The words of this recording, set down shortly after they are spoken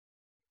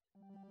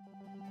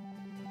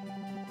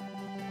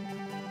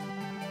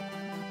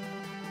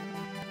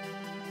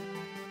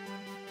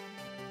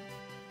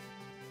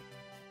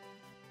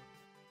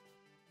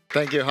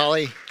Thank you,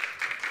 Holly.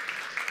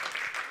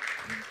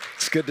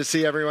 It's good to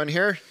see everyone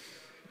here.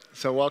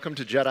 So welcome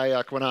to J.E.D.I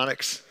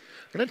Aquanautics.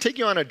 I'm going to take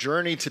you on a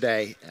journey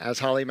today. As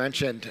Holly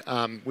mentioned,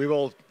 we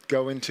will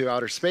go into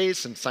outer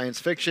space and science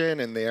fiction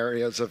in the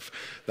areas of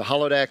the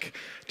holodeck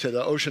to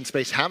the ocean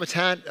space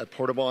habitat, a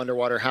portable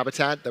underwater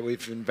habitat that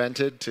we've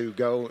invented to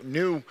go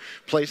new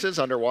places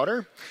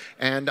underwater.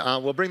 And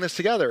we'll bring this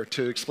together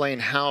to explain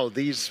how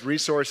these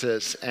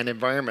resources and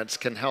environments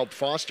can help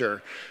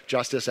foster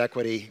justice,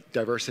 equity,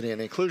 diversity, and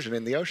inclusion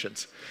in the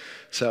oceans.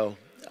 So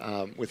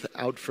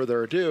without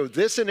further ado,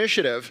 this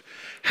initiative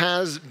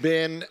has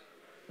been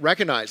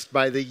recognized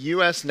by the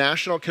U.S.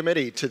 National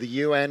Committee to the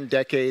UN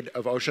Decade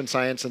of Ocean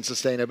Science and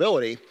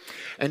Sustainability.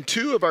 And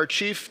two of our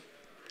chief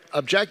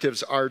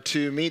objectives are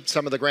to meet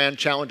some of the grand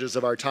challenges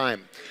of our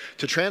time,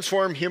 to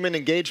transform human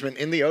engagement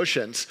in the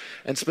oceans,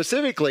 and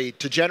specifically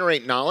to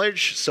generate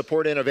knowledge,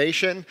 support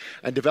innovation,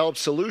 and develop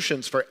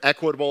solutions for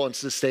equitable and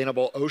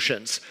sustainable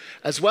oceans,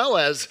 as well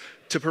as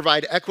to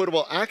provide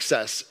equitable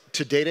access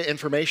to data,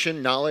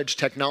 information, knowledge,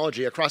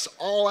 technology across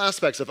all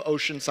aspects of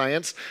ocean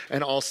science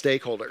and all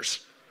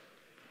stakeholders.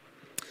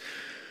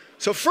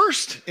 So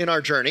first in our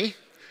journey,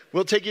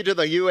 we'll take you to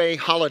the UA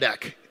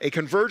holodeck, a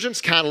convergence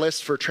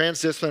catalyst for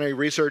transdisciplinary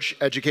research,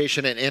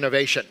 education, and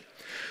innovation.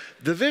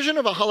 The vision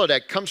of a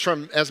holodeck comes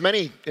from, as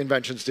many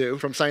inventions do,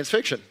 from science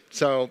fiction.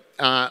 So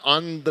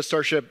on the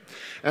Starship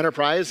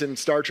Enterprise in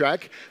Star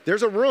Trek,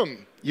 there's a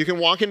room. You can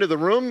walk into the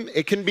room.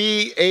 It can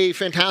be a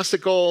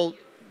fantastical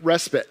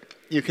respite.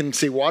 You can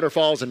see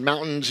waterfalls and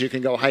mountains. You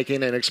can go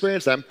hiking and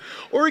experience them.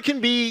 Or it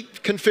can be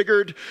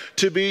configured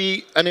to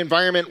be an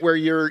environment where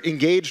you're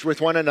engaged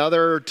with one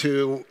another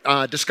to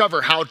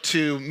discover how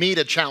to meet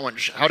a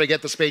challenge, how to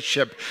get the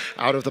spaceship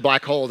out of the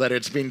black hole that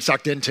it's being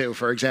sucked into,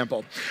 for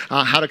example,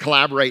 how to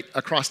collaborate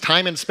across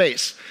time and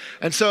space.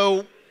 And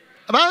so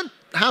about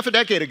half a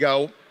decade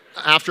ago,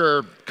 after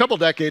a couple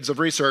decades of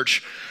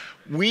research,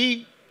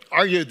 we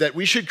argued that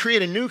we should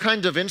create a new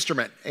kind of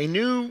instrument, a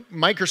new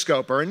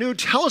microscope or a new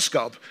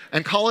telescope,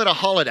 and call it a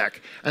holodeck.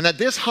 And that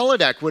this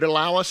holodeck would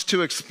allow us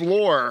to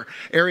explore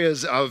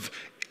areas of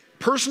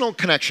personal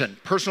connection,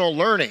 personal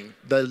learning,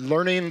 the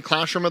learning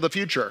classroom of the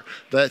future,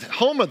 the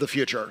home of the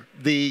future,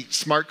 the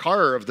smart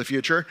car of the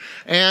future,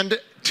 and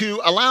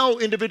to allow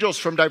individuals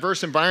from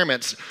diverse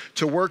environments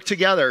to work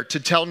together to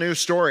tell new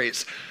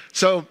stories.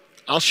 So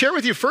I'll share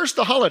with you first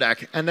the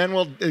holodeck, and then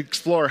we'll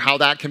explore how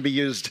that can be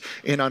used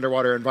in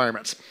underwater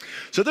environments.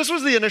 So this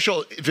was the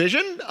initial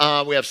vision.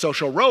 We have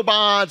social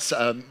robots,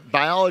 a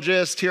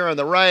biologist here on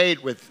the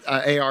right with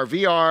AR,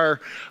 VR,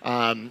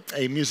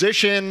 a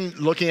musician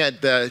looking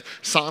at the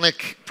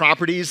sonic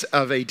properties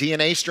of a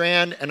DNA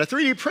strand, and a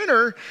 3D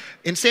printer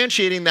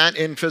instantiating that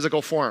in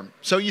physical form.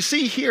 So you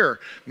see here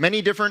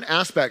many different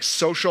aspects,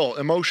 social,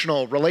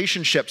 emotional,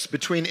 relationships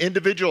between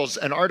individuals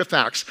and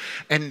artifacts,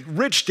 and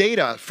rich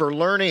data for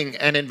learning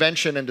and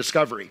invention and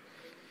discovery.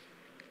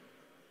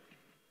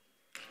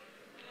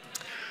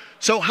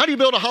 So how do you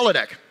build a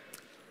holodeck?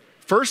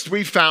 First,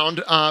 we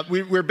found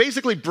we're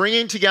basically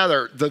bringing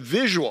together the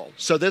visual.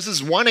 So this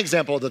is one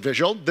example of the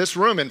visual. This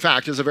room, in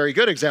fact, is a very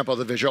good example of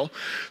the visual.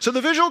 So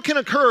the visual can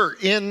occur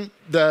in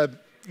the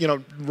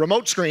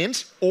remote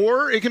screens,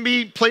 or it can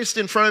be placed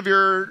in front of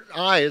your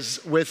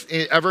eyes with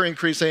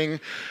ever-increasing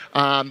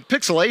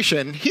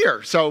pixelation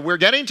here. So we're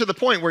getting to the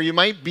point where you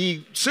might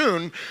be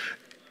soon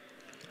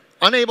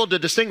unable to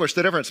distinguish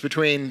the difference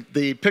between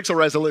the pixel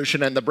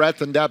resolution and the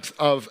breadth and depth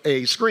of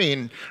a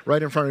screen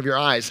right in front of your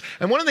eyes.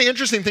 And one of the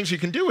interesting things you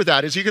can do with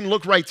that is you can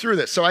look right through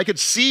this. So I could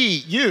see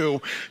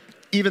you,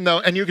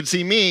 and you could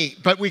see me,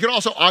 but we could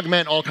also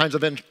augment all kinds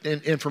of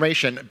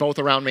information both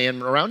around me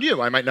and around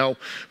you. I might know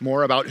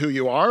more about who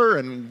you are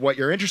and what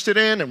you're interested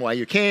in and why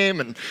you came,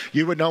 and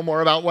you would know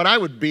more about what I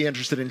would be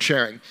interested in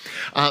sharing.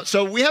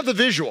 So we have the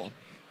visual.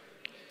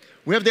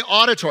 We have the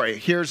auditory.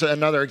 Here's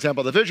another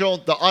example of the visual.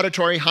 The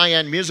auditory,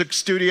 high-end music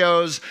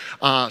studios,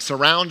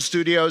 surround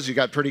studios. You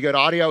got pretty good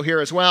audio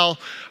here as well.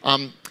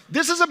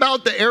 This is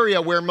about the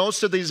area where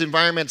most of these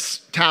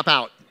environments tap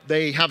out.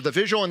 They have the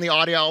visual and the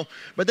audio,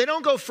 but they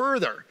don't go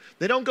further.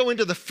 They don't go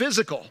into the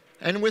physical.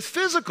 And with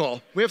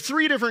physical, we have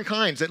three different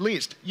kinds, at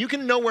least. You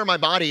can know where my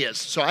body is.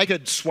 So I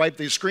could swipe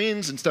these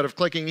screens. Instead of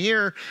clicking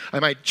here, I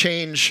might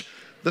change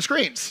the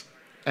screens.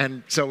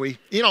 And so and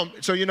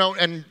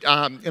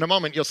in a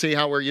moment, you'll see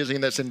how we're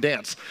using this in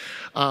dance.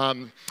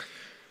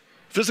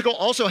 Physical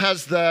also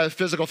has the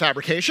physical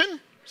fabrication.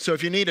 So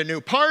if you need a new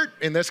part,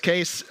 in this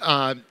case,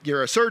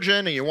 you're a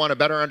surgeon and you want to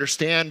better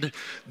understand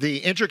the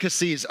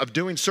intricacies of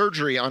doing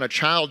surgery on a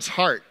child's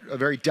heart, a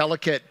very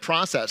delicate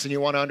process, and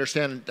you want to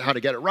understand how to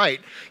get it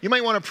right, you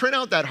might want to print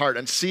out that heart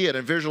and see it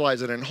and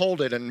visualize it and hold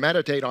it and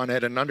meditate on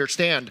it and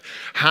understand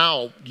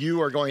how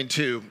you are going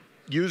to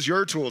use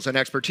your tools and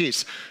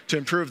expertise to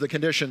improve the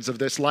conditions of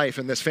this life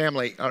and this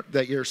family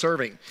that you're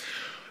serving.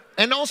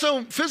 And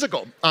also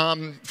physical.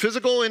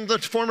 Physical in the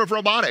form of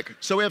robotic.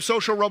 So we have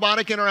social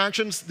robotic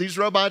interactions. These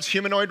robots,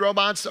 humanoid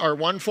robots, are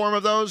one form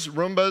of those.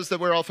 Roombas that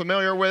we're all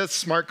familiar with,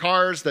 smart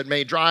cars that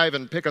may drive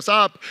and pick us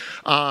up.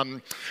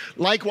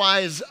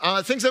 Likewise,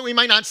 things that we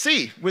might not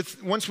see.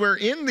 Once we're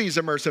in these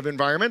immersive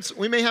environments,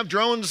 we may have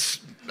drones.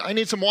 I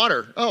need some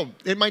water. Oh,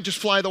 it might just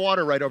fly the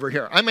water right over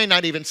here. I may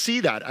not even see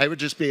that. I would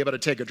just be able to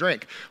take a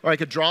drink. Or I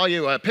could draw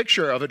you a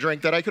picture of a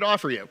drink that I could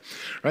offer you,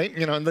 right?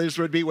 And these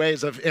would be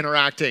ways of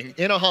interacting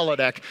in a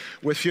holodeck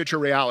with future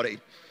reality.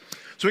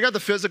 So we got the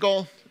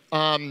physical,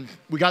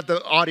 we got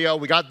the audio,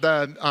 we got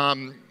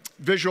the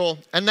visual,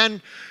 and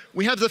then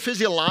we have the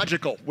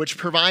physiological, which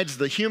provides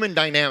the human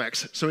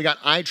dynamics. So we got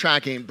eye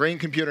tracking,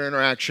 brain-computer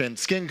interaction,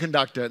 skin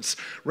conductance,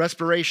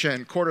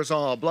 respiration,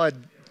 cortisol, blood,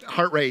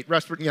 heart rate,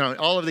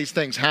 all of these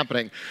things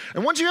happening.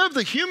 And once you have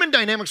the human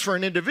dynamics for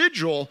an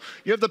individual,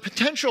 you have the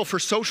potential for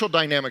social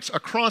dynamics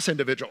across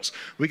individuals.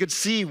 We could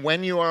see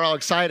when you are all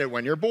excited,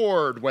 when you're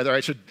bored, whether I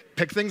should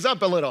pick things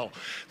up a little.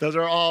 Those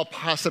are all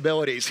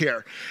possibilities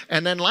here.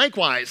 And then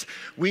likewise,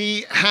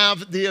 we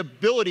have the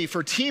ability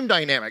for team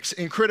dynamics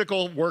in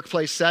critical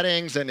workplace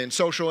settings and in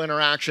social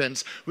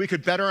interactions. We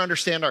could better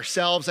understand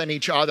ourselves and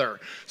each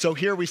other. So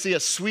here we see a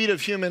suite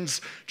of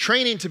humans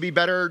training to be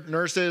better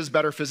nurses,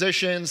 better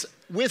physicians,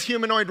 with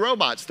humanoid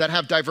robots that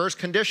have diverse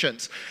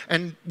conditions.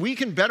 And we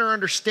can better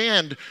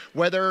understand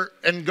whether,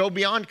 and go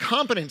beyond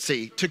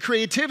competency to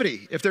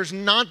creativity. If there's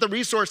not the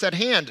resource at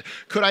hand,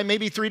 could I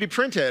maybe 3D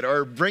print it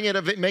or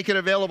make it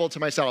available to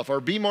myself or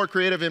be more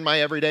creative in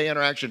my everyday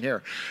interaction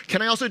here?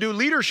 Can I also do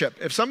leadership?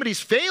 If somebody's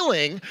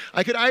failing,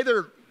 I could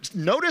either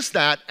notice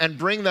that and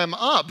bring them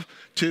up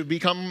to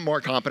become more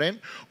competent,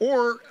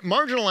 or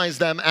marginalize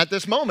them at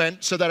this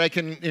moment so that I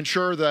can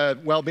ensure the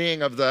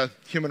well-being of the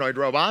humanoid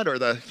robot or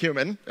the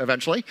human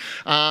eventually.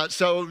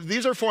 So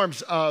these are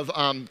forms of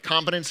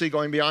competency,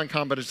 going beyond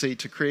competency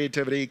to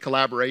creativity,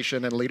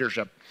 collaboration, and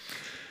leadership.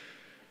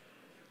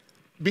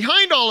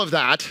 Behind all of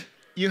that,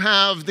 you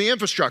have the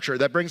infrastructure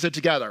that brings it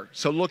together.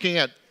 So looking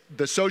at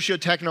the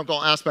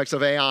socio-technical aspects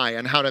of AI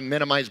and how to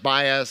minimize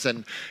bias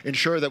and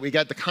ensure that we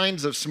get the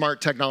kinds of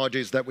smart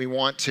technologies that we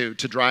want to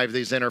drive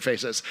these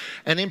interfaces.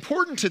 And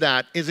important to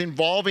that is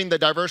involving the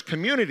diverse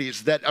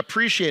communities that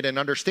appreciate and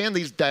understand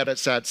these data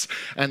sets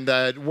and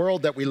the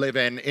world that we live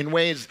in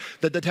ways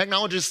that the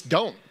technologists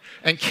don't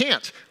and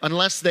can't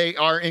unless they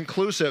are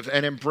inclusive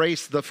and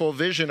embrace the full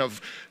vision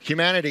of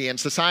humanity and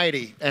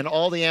society and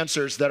all the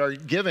answers that are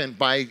given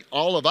by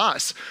all of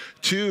us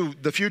to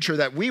the future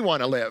that we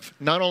want to live,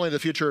 not only the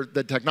future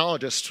that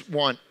technologists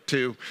want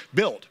to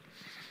build.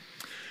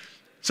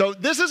 So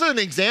this is an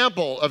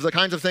example of the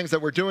kinds of things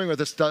that we're doing with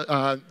the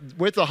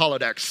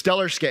holodeck,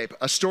 Stellarscape,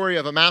 a story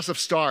of a massive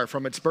star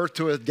from its birth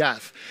to its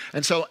death.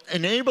 And so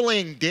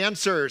enabling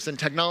dancers and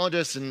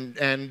technologists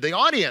and the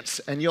audience,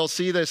 and you'll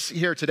see this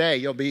here today,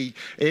 you'll be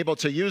able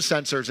to use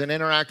sensors and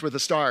interact with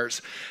the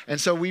stars. And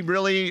so we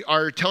really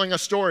are telling a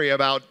story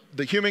about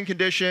the human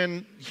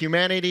condition,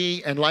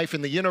 humanity, and life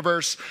in the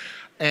universe,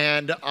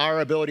 and our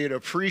ability to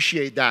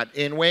appreciate that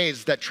in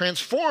ways that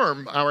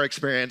transform our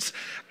experience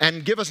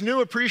and give us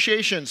new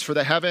appreciations for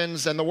the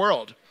heavens and the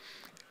world.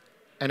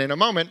 And in a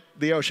moment,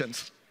 the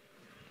oceans.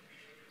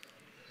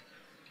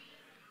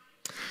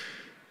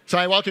 So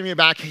I welcome you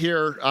back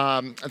here.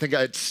 I think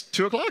it's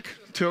 2 o'clock.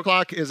 2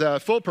 o'clock is a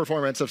full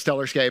performance of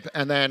Stellarscape,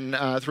 and then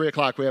 3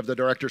 o'clock we have the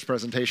director's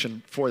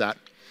presentation for that.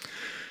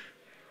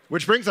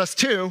 Which brings us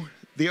to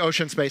the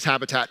ocean space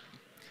habitat.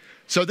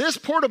 So this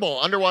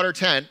portable underwater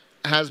tent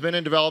has been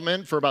in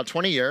development for about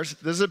 20 years.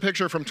 This is a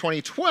picture from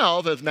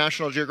 2012 of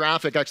National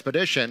Geographic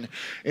expedition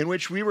in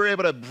which we were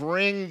able to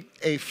bring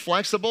a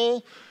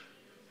flexible,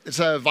 it's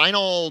a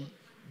vinyl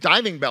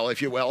diving bell,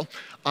 if you will,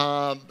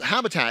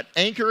 habitat,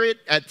 anchor it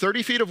at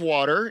 30 feet of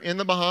water in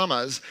the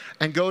Bahamas,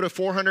 and go to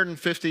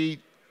 450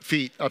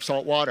 feet of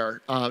salt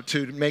water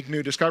to make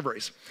new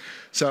discoveries.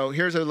 So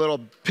here's a little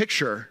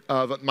picture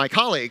of my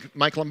colleague,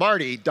 Mike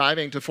Lombardi,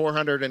 diving to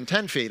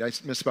 410 feet. I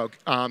misspoke.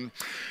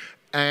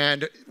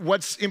 And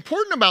what's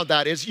important about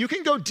that is you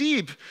can go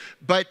deep,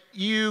 but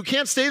you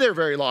can't stay there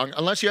very long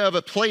unless you have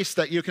a place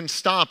that you can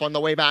stop on the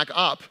way back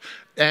up.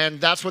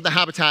 And that's what the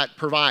habitat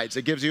provides.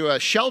 It gives you a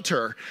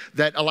shelter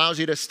that allows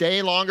you to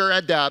stay longer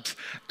at depth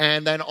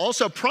and then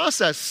also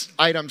process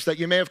items that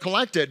you may have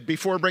collected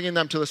before bringing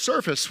them to the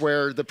surface,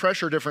 where the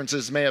pressure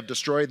differences may have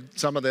destroyed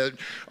some of the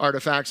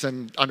artifacts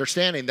and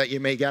understanding that you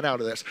may get out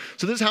of this.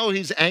 So this is how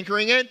he's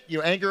anchoring it.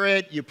 You anchor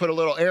it, you put a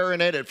little air in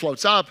it, it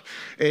floats up,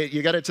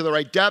 you get it to the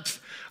right depth,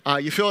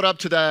 you fill it up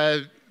to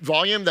the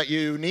volume that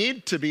you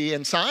need to be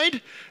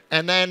inside,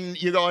 and then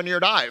you go on your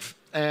dive.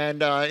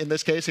 And in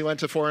this case, he went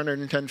to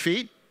 410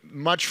 feet,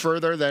 much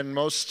further than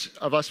most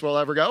of us will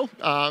ever go.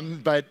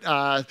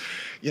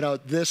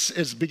 This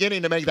is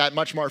beginning to make that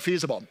much more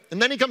feasible.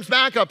 And then he comes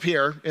back up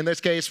here, in this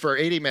case for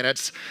 80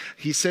 minutes.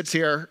 He sits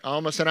here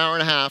almost an hour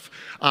and a half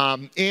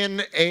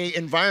in an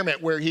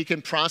environment where he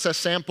can process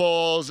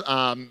samples,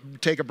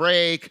 take a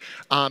break,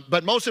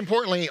 but most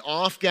importantly,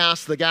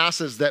 off-gas the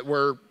gases that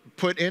were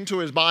put into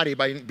his body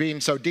by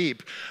being so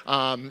deep.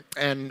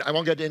 And I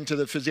won't get into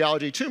the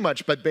physiology too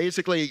much, but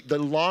basically the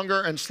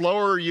longer and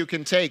slower you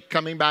can take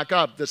coming back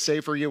up, the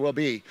safer you will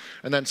be.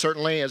 And then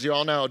certainly, as you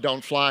all know,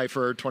 don't fly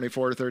for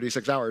 24 to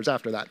 36 hours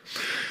after that.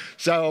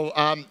 So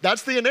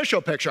that's the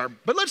initial picture.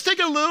 But let's take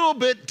a little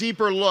bit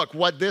deeper look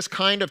what this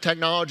kind of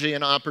technology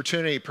and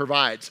opportunity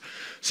provides.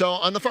 So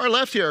on the far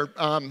left here,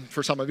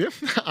 for some of you,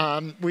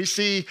 we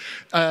see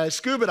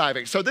scuba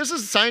diving. So this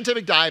is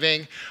scientific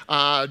diving,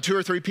 2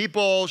 or 3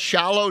 people,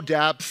 shallow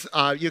depth.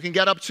 You can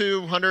get up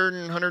to 100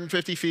 and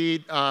 150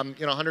 feet.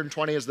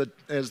 120 is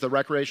the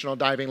recreational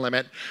diving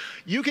limit.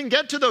 You can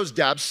get to those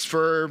depths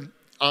for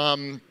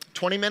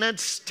 20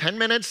 minutes, 10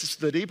 minutes,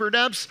 the deeper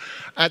depths.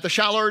 At the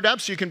shallower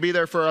depths, you can be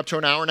there for up to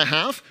an hour and a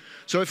half.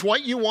 So if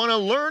what you want to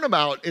learn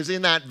about is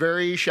in that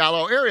very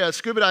shallow area,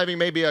 scuba diving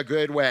may be a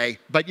good way.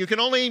 But you can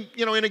only,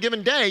 in a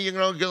given day, you can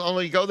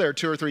only go there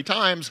 2 or 3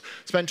 times,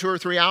 spend 2 or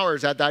 3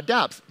 hours at that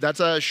depth. That's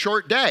a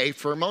short day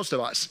for most of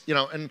us,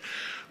 and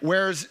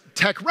whereas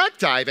tech rec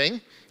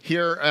diving,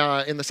 here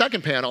in the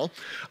second panel,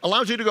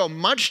 allows you to go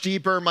much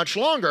deeper, much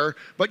longer,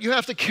 but you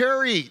have to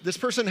carry, this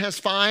person has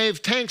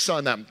 5 tanks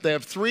on them. They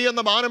have 3 on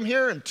the bottom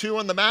here and 2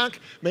 on the back,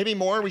 maybe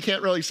more, we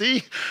can't really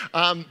see,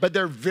 but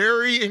they're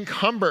very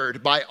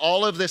encumbered by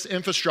all of this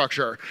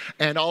infrastructure,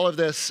 and all of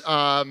this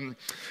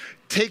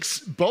takes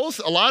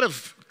both a lot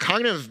of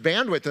cognitive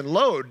bandwidth and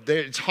load.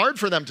 It's hard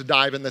for them to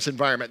dive in this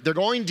environment. They're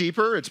going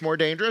deeper, it's more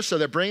dangerous, so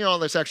they're bringing all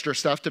this extra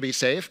stuff to be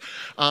safe.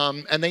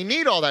 And they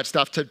need all that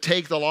stuff to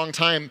take the long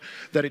time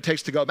that it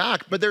takes to go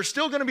back, but they're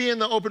still gonna be in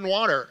the open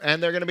water,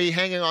 and they're gonna be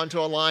hanging onto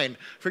a line.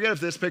 Forget if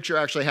this picture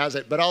actually has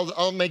it, but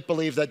I'll make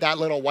believe that that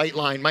little white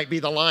line might be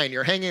the line.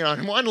 You're hanging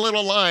on one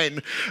little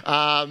line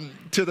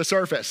to the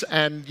surface,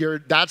 and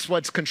that's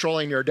what's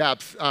controlling your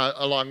depth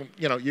along,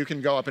 you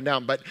can go up and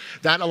down, but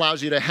that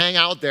allows you to hang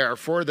out there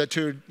for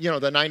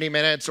the 90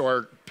 minutes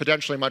or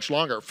potentially much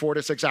longer, 4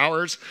 to 6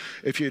 hours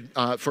if you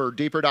for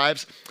deeper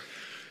dives.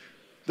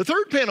 The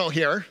third panel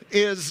here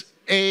is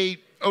a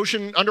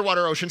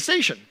underwater ocean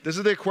station. This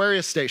is the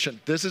Aquarius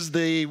station. This is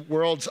the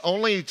world's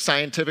only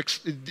scientific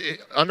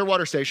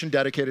underwater station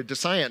dedicated to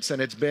science, and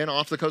it's been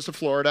off the coast of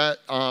Florida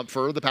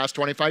for the past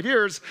 25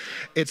 years.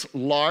 It's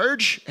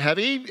large,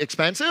 heavy,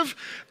 expensive,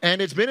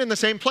 and it's been in the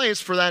same place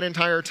for that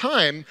entire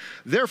time.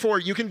 Therefore,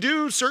 you can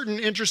do certain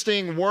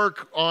interesting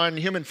work on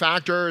human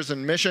factors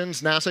and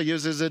missions. NASA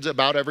uses it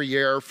about every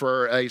year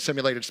for a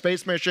simulated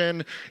space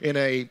mission in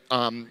a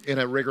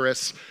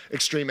rigorous,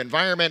 extreme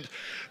environment.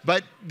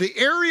 But the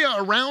area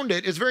around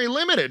it is very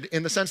limited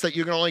in the sense that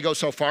you can only go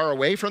so far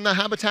away from the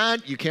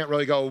habitat. You can't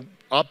really go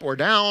up or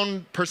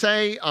down per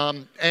se,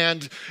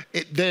 and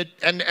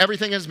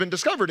everything has been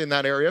discovered in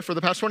that area for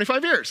the past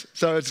 25 years.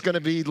 So it's going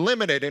to be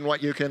limited in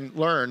what you can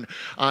learn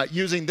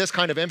using this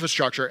kind of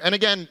infrastructure. And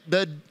again,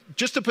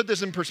 just to put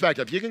this in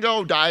perspective, you can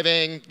go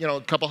diving,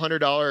 a couple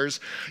 $100.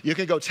 You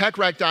can go tech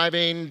rec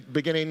diving,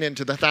 beginning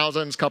into the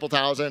thousands, couple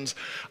thousands.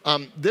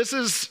 This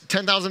is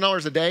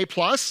 $10,000 a day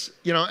plus,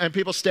 and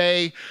people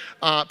stay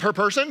per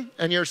person,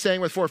 and you're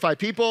staying with 4 or 5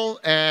 people,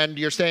 and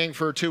you're staying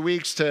for 2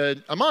 weeks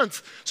to a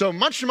month. So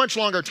much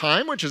longer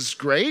time, which is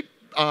great.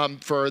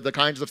 For the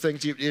kinds of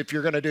things, if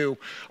you're going to do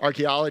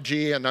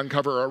archaeology and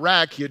uncover a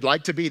wreck, you'd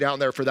like to be down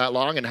there for that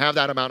long and have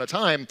that amount of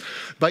time.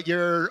 But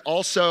you're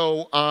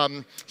also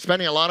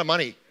spending a lot of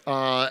money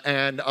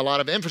and a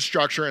lot of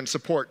infrastructure and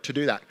support to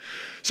do that.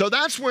 So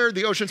that's where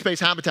the ocean space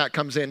habitat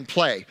comes in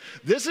play.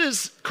 This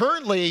is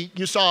currently,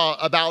 you saw,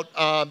 about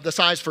the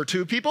size for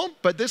 2 people,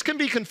 but this can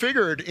be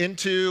configured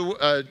into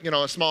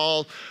a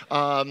small,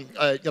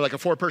 like a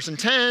 4-person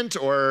tent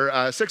or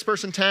a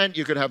 6-person tent.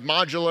 You could have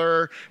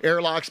modular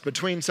airlocks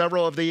between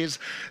several of these,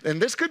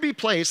 and this could be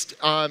placed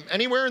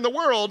anywhere in the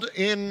world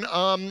in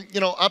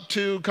up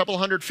to a couple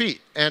hundred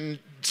feet. And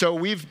so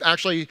we've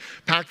actually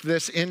packed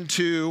this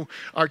into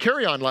our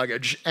carry-on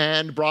luggage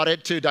and brought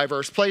it to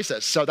diverse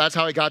places. So that's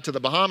how it got to the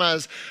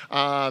Bahamas.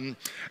 And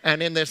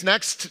in this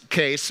next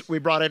case, we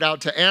brought it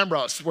out to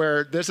Ambrose,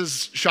 where this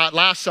is shot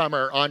last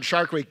summer on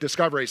Shark Week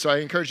Discovery. So I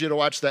encourage you to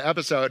watch the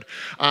episode.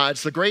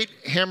 It's the great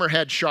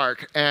hammerhead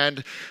shark.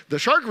 And the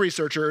shark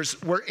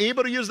researchers were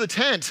able to use the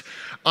tent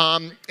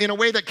in a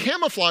way that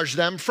camouflaged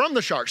them from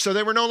the shark. So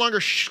they were no longer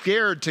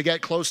scared to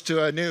get close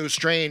to a new,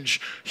 strange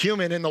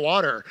human in the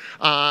water.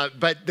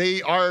 But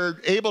they are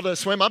able to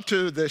swim up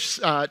to this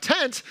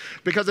tent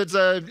because it's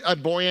a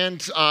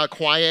buoyant,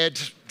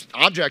 quiet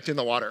object in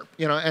the water,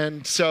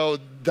 and so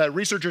the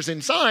researchers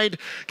inside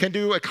can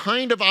do a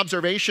kind of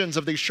observations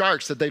of these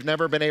sharks that they've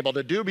never been able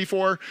to do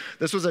before.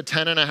 This was a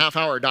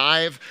 10.5-hour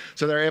dive,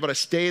 so they're able to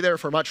stay there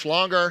for much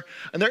longer,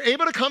 and they're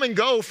able to come and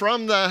go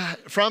from the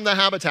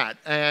habitat,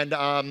 and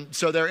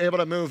so they're able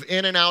to move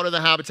in and out of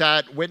the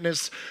habitat,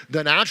 witness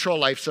the natural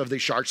lives of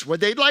these sharks.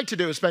 What they'd like to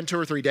do is spend 2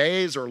 or 3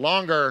 days or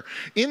longer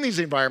in these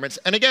environments,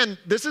 and again,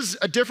 this is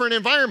a different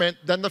environment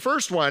than the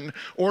first one,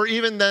 or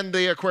even than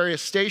the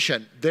Aquarius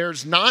station.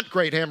 There's not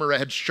great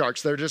hammerhead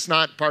sharks. They're just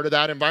not part of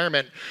that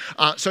environment.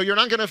 So you're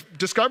not going to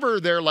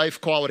discover their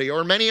life quality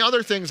or many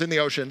other things in the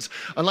oceans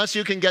unless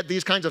you can get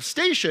these kinds of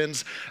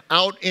stations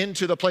out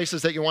into the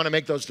places that you want to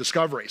make those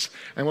discoveries.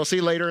 And we'll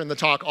see later in the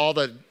talk all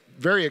the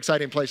very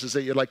exciting places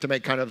that you'd like to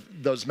make kind of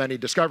those many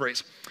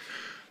discoveries.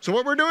 So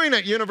what we're doing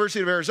at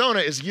University of Arizona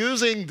is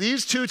using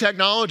these two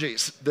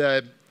technologies,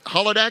 the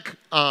holodeck,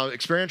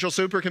 experiential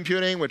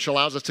supercomputing, which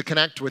allows us to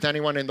connect with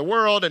anyone in the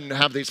world and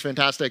have these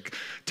fantastic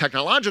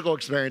technological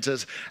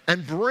experiences,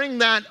 and bring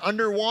that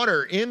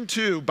underwater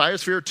into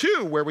Biosphere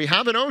 2, where we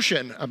have an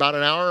ocean about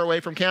an hour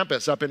away from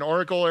campus up in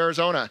Oracle,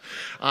 Arizona,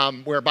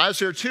 where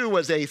Biosphere 2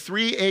 was a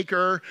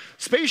 3-acre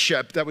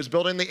spaceship that was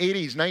built in the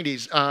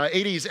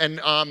 80s,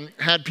 and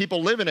had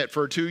people live in it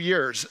for 2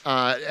 years,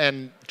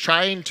 and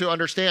trying to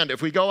understand,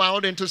 if we go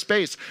out into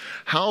space,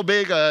 how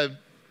big a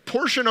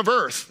portion of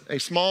Earth, a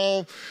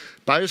small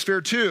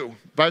Biosphere 2.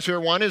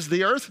 Biosphere 1 is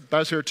the Earth.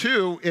 Biosphere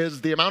 2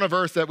 is the amount of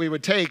Earth that we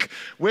would take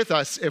with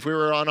us if we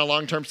were on a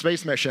long-term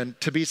space mission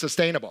to be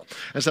sustainable.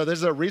 And so this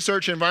is a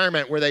research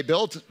environment where they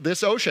built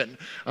this ocean.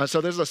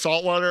 So this is a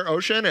saltwater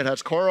ocean. It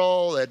has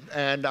coral,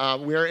 and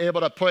we're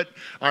able to put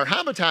our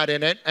habitat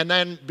in it. And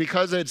then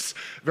because it's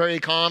very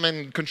calm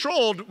and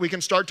controlled, we can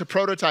start to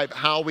prototype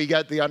how we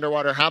get the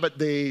underwater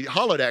the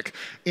holodeck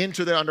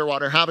into the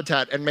underwater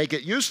habitat and make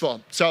it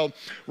useful. So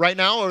right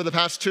now, over the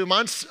past 2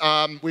 months,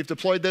 we've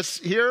deployed this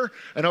here,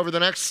 and over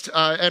the next,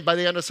 and by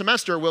the end of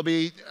semester, we'll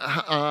be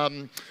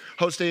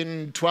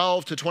hosting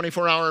 12 to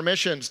 24-hour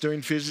missions,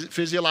 doing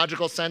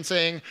physiological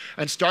sensing,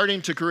 and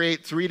starting to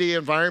create 3D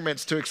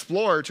environments to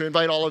explore, to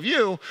invite all of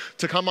you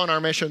to come on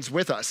our missions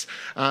with us.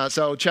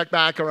 So check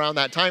back around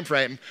that time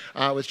frame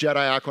with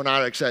J.E.D.I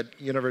Aquanautics at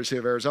University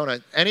of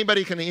Arizona.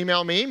 Anybody can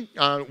email me,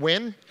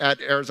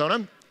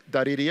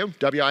 win@arizona.edu,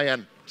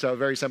 W-I-N, so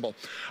very simple.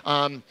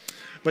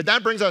 But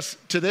that brings us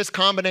to this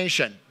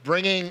combination,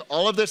 bringing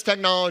all of this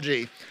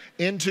technology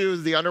into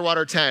the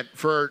underwater tent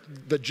for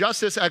the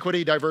justice,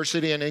 equity,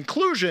 diversity, and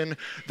inclusion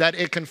that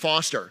it can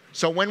foster.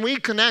 So when we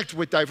connect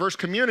with diverse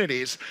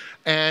communities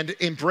and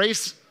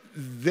embrace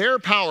their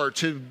power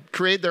to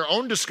create their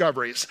own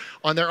discoveries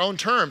on their own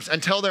terms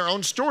and tell their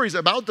own stories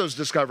about those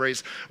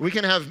discoveries, we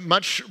can have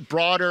much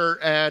broader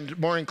and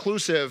more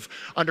inclusive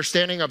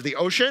understanding of the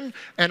ocean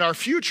and our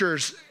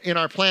futures in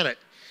our planet.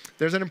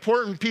 There's an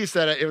important piece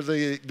that it was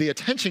the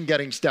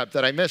attention-getting step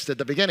that I missed at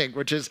the beginning,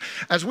 which is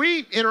as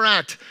we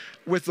interact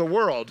with the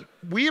world,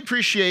 we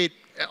appreciate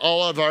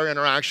all of our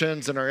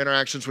interactions and our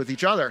interactions with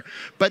each other.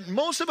 But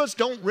most of us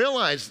don't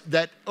realize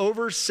that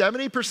over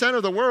 70%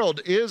 of the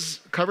world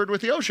is covered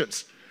with the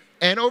oceans.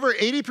 And over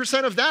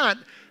 80% of that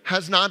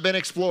has not been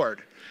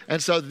explored.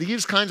 And so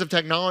these kinds of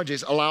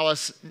technologies allow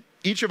us,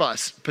 each of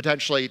us,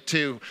 potentially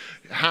to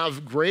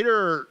have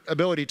greater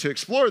ability to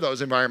explore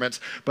those environments,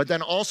 but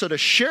then also to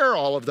share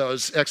all of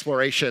those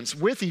explorations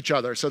with each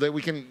other so that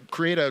we can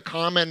create a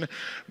common,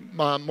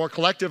 more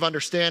collective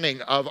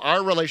understanding of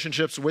our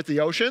relationships with the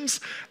oceans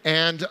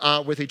and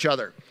with each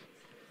other.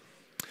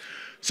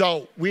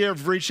 So we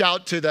have reached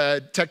out to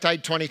the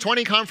TechTide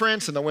 2020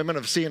 conference and the Women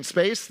of Sea and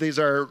Space. These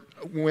are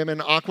women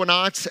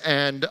aquanauts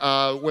and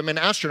women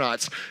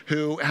astronauts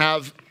who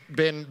have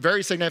been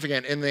very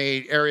significant in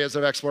the areas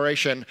of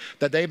exploration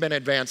that they've been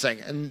advancing.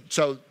 And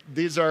so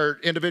these are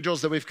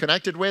individuals that we've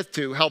connected with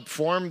to help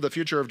form the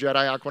future of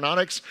J.E.D.I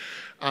Aquanautics.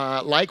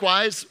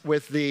 Likewise,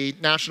 with the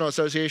National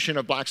Association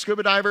of Black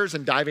Scuba Divers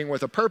and Diving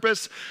with a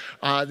Purpose,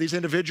 these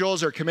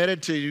individuals are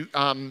committed to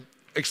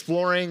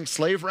exploring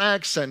slave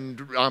wrecks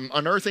and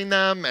unearthing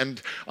them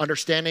and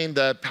understanding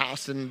the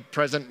past and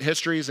present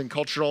histories and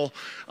cultural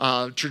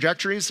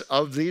trajectories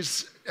of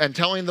these and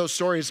telling those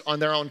stories on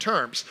their own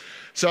terms.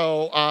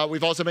 So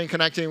we've also been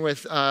connecting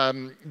with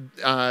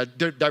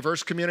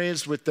diverse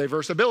communities with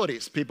diverse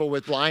abilities, people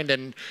with blind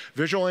and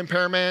visual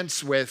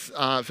impairments, with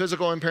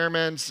physical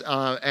impairments,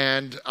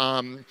 and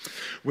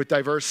with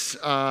diverse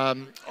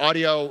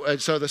audio.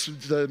 So this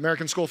is the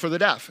American School for the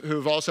Deaf,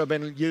 who've also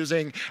been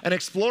using and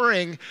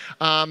exploring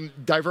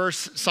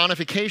diverse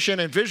sonification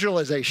and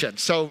visualization.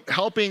 So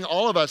helping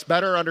all of us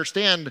better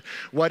understand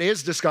what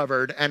is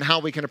discovered and how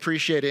we can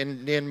appreciate it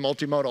in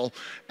multimodal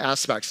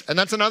aspects. And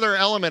that's another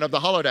element of the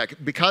holodeck.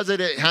 Because it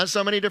has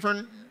so many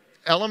different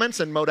elements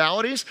and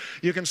modalities,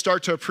 you can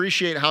start to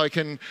appreciate how it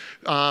can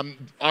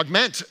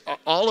augment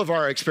all of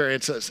our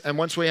experiences. And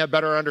once we have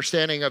better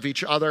understanding of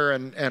each other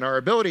and our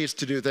abilities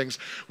to do things,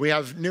 we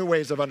have new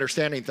ways of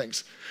understanding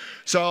things.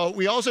 So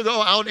we also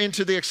go out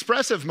into the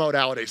expressive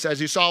modalities. As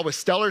you saw with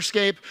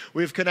Stellarscape,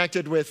 we've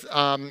connected with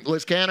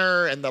Liz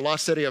Canner and the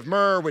Lost City of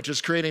Mur, which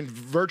is creating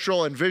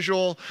virtual and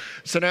visual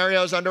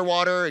scenarios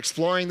underwater,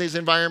 exploring these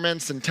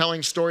environments and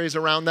telling stories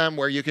around them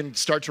where you can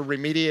start to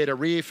remediate a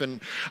reef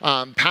and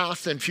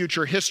past and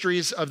future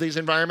histories of these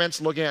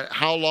environments, looking at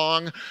how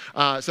long.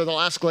 So the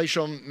last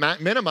glacial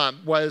minima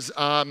was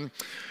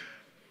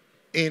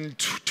in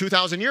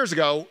 2,000 years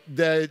ago.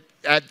 The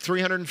at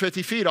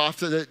 350 feet off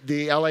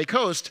the LA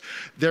coast,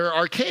 there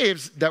are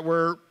caves that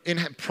were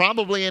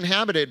probably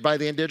inhabited by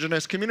the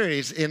indigenous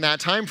communities in that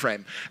time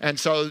frame. And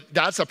so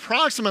that's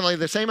approximately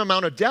the same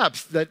amount of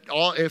depth that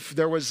if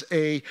there was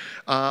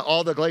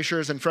all the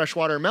glaciers and fresh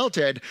water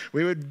melted,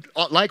 we would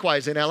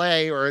likewise in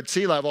LA or at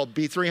sea level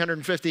be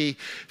 350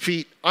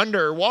 feet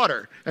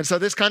underwater. And so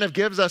this kind of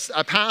gives us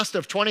a past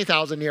of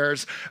 20,000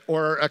 years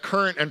or a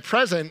current and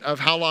present of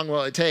how long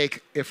will it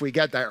take if we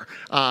get there.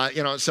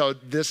 So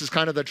this is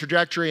kind of the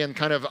trajectory and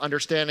kind of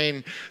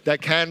understanding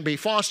that can be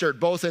fostered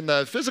both in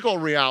the physical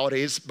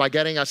realities by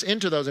getting us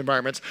into those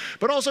environments,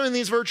 but also in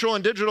these virtual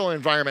and digital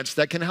environments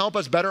that can help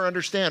us better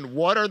understand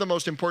what are the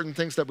most important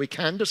things that we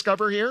can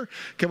discover here.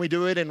 Can we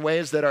do it in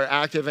ways that are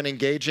active and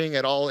engaging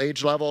at all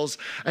age levels?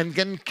 And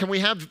can we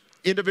have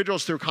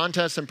individuals through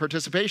contests and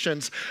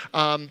participations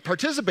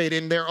participate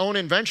in their own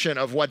invention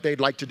of what they'd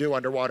like to do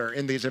underwater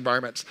in these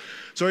environments.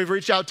 So we've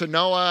reached out to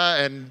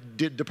NOAA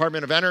and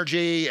Department of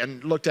Energy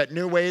and looked at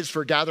new ways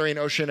for gathering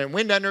ocean and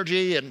wind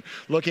energy and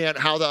looking at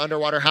how the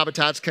underwater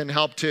habitats can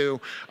help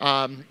to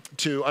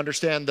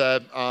understand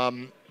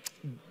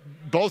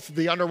both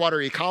the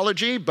underwater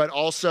ecology, but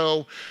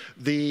also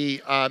the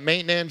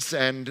maintenance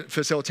and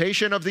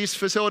facilitation of these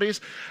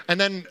facilities. And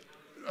then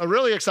a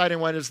really exciting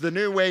one is the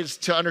new ways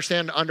to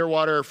understand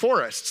underwater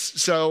forests.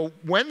 So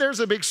when there's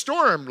a big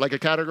storm, like a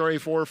Category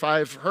 4 or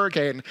 5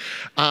 hurricane,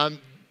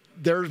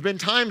 there have been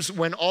times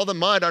when all the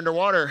mud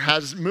underwater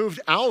has moved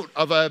out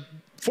of a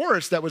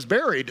forest that was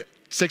buried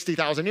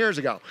 60,000 years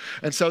ago.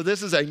 And so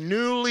this is a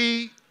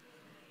newly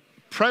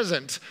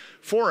present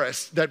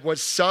forest that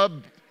was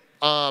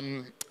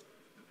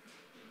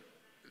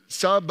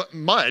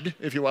sub-mud,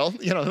 if you will,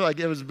 like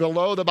it was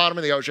below the bottom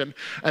of the ocean.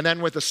 And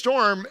then with the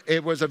storm,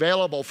 it was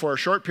available for a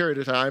short period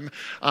of time,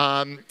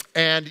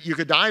 and you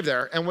could dive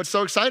there. And what's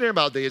so exciting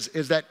about these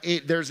is that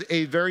there's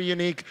a very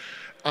unique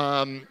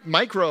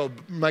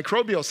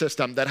microbial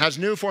system that has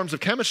new forms of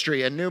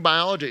chemistry and new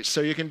biology.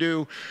 So you can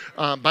do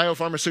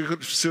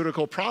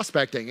biopharmaceutical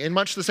prospecting in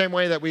much the same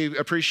way that we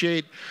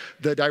appreciate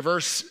the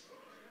diverse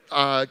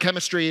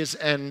chemistries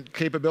and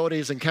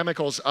capabilities and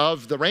chemicals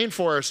of the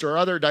rainforest or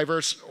other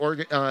diverse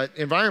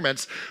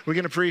environments. We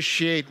can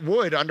appreciate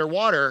wood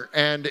underwater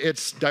and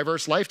its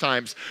diverse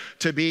lifetimes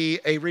to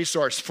be a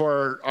resource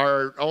for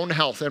our own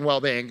health and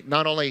well-being,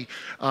 not only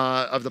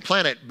of the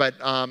planet, but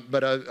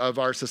of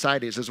our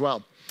societies as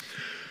well.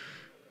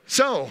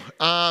 So,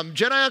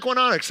 J.E.D.I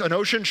Aquanautics, an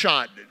ocean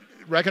shot,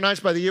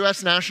 recognized by the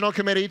U.S. National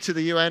Committee to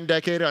the UN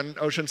Decade on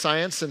Ocean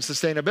Science and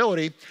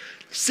Sustainability,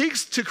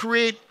 seeks to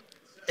create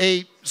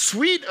a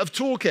suite of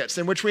toolkits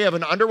in which we have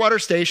an underwater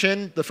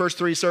station. The first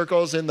 3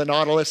 circles in the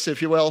Nautilus,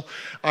 if you will,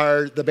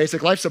 are the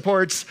basic life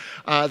supports.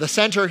 The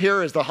center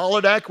here is the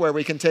holodeck, where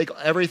we can take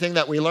everything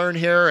that we learn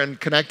here and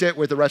connect it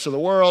with the rest of the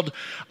world.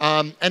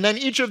 And then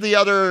each of the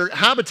other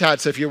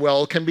habitats, if you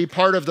will, can be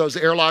part of those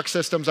airlock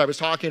systems I was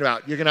talking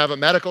about. You can have a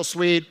medical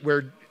suite.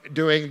 We're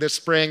doing this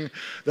spring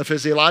the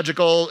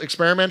physiological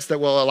experiments that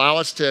will allow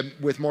us to,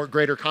 with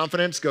greater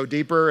confidence, go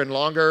deeper and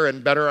longer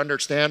and better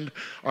understand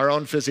our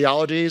own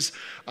physiologies.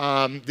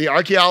 The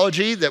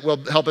archaeology that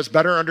will help us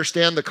better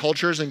understand the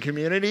cultures and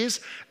communities,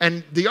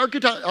 and the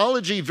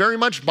archaeology very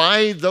much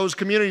by those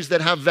communities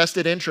that have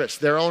vested interests,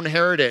 their own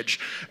heritage,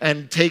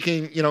 and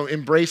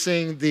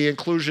embracing the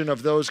inclusion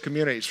of those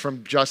communities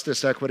from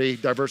justice, equity,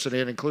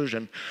 diversity, and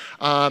inclusion.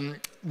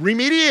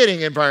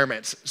 Remediating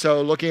environments,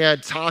 so looking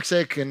at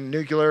toxic and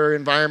nuclear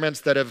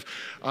environments that have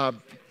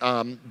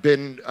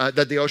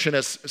that the ocean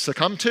has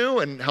succumbed to,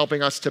 and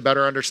helping us to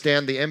better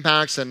understand the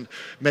impacts and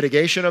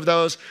mitigation of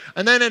those,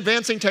 and then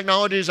advancing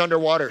technologies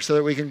underwater so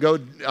that we can go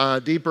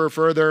deeper,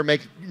 further,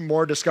 make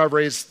more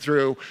discoveries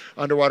through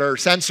underwater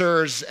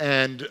sensors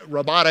and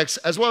robotics,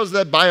 as well as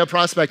the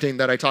bioprospecting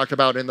that I talked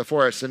about in the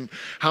forest, and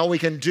how we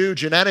can do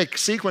genetic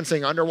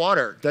sequencing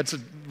underwater. That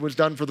was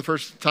done for the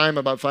first time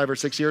about 5 or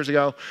 6 years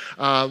ago.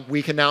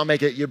 We can now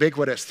make it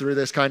ubiquitous through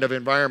this kind of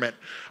environment.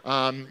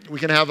 We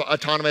can have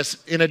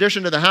autonomous, in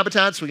addition to the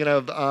habitats, we can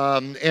have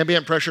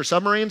ambient pressure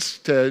submarines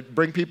to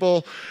bring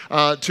people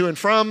to and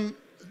from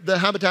the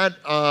habitat.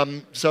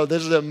 So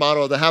this is the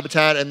model of the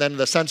habitat, and then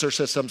the sensor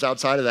systems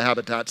outside of the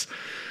habitats.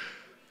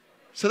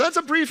 So that's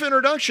a brief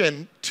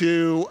introduction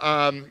to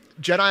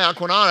J.E.D.I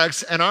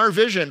Aquanautics and our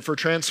vision for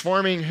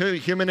transforming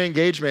human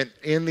engagement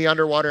in the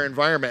underwater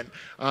environment,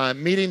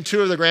 meeting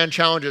 2 of the grand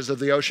challenges of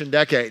the ocean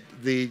decade,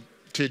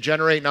 to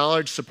generate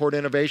knowledge, support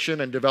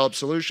innovation, and develop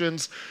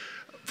solutions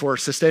for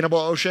sustainable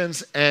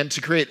oceans, and to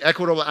create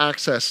equitable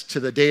access to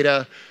the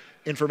data,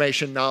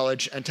 information,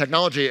 knowledge, and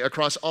technology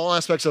across all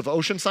aspects of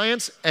ocean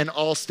science and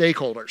all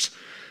stakeholders.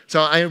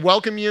 So I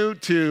welcome you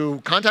to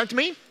contact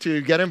me,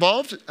 to get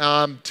involved,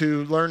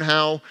 to learn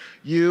how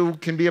you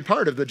can be a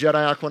part of the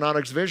J.E.D.I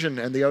Aquanautics vision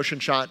and the ocean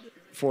shot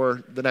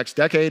for the next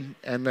decade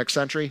and next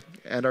century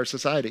and our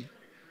society.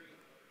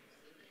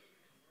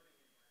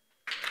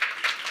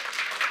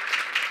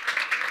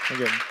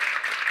 Thank you.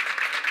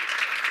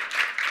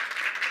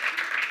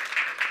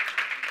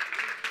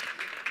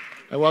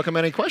 I welcome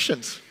any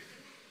questions.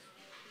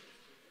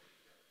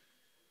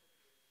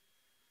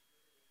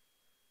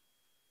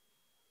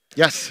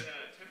 Yes.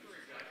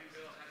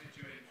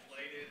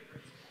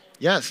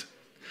 Yes.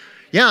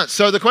 Yeah,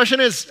 so the question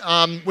is,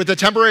 with the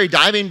temporary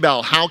diving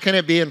bell, how can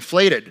it be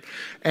inflated?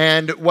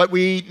 And what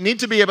we need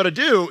to be able to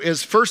do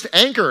is first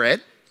anchor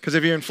it, because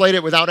if you inflate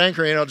it without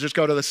anchoring, it'll just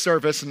go to the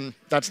surface, and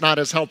that's not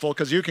as helpful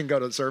because you can go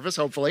to the surface,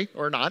 hopefully,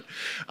 or not,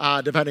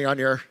 depending on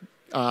your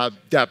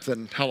depth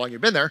and how long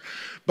you've been there.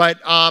 But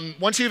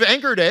once you've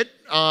anchored it,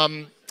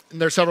 and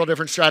there's several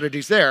different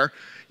strategies there,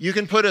 you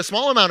can put a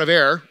small amount of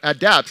air at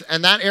depth,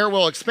 and that air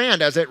will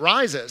expand as it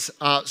rises.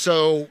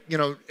 So,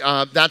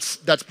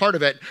 that's part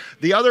of it.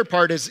 The other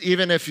part is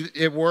even if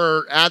it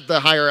were at the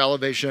higher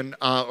elevation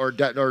or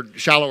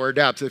shallower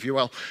depth, if you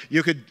will,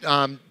 you could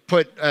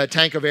put a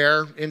tank of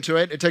air into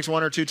it. It takes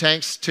 1 or 2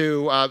 tanks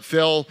to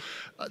fill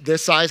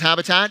this size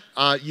habitat.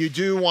 You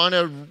do want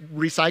to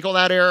recycle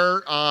that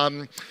air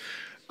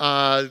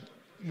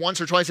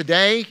once or twice a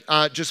day,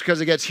 just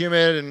because it gets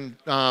humid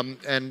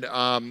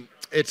and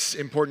it's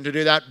important to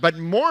do that. But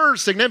more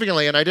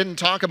significantly, and I didn't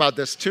talk about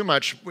this too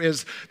much,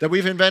 is that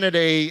we've invented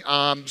a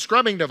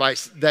scrubbing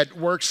device that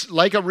works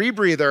like a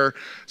rebreather.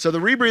 So the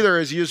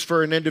rebreather is used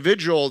for an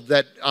individual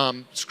that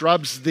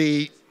scrubs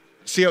the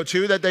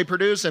CO2 that they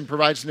produce and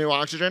provides new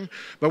oxygen.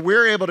 But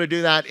we're able to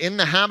do that in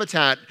the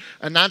habitat,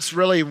 and that's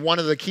really one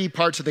of the key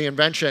parts of the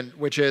invention,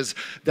 which is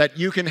that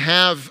you can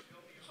have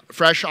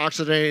fresh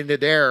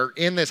oxygenated air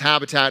in this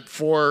habitat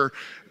for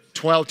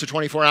 12 to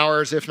 24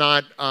 hours, if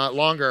not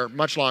longer,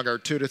 much longer,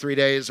 2 to 3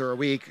 days or a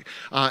week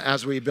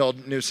as we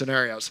build new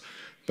scenarios.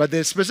 But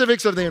the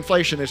specifics of the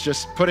inflation is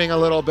just putting a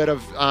little bit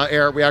of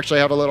air. We actually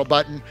have a little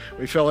button.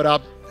 We fill it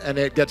up, and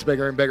it gets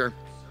bigger and bigger.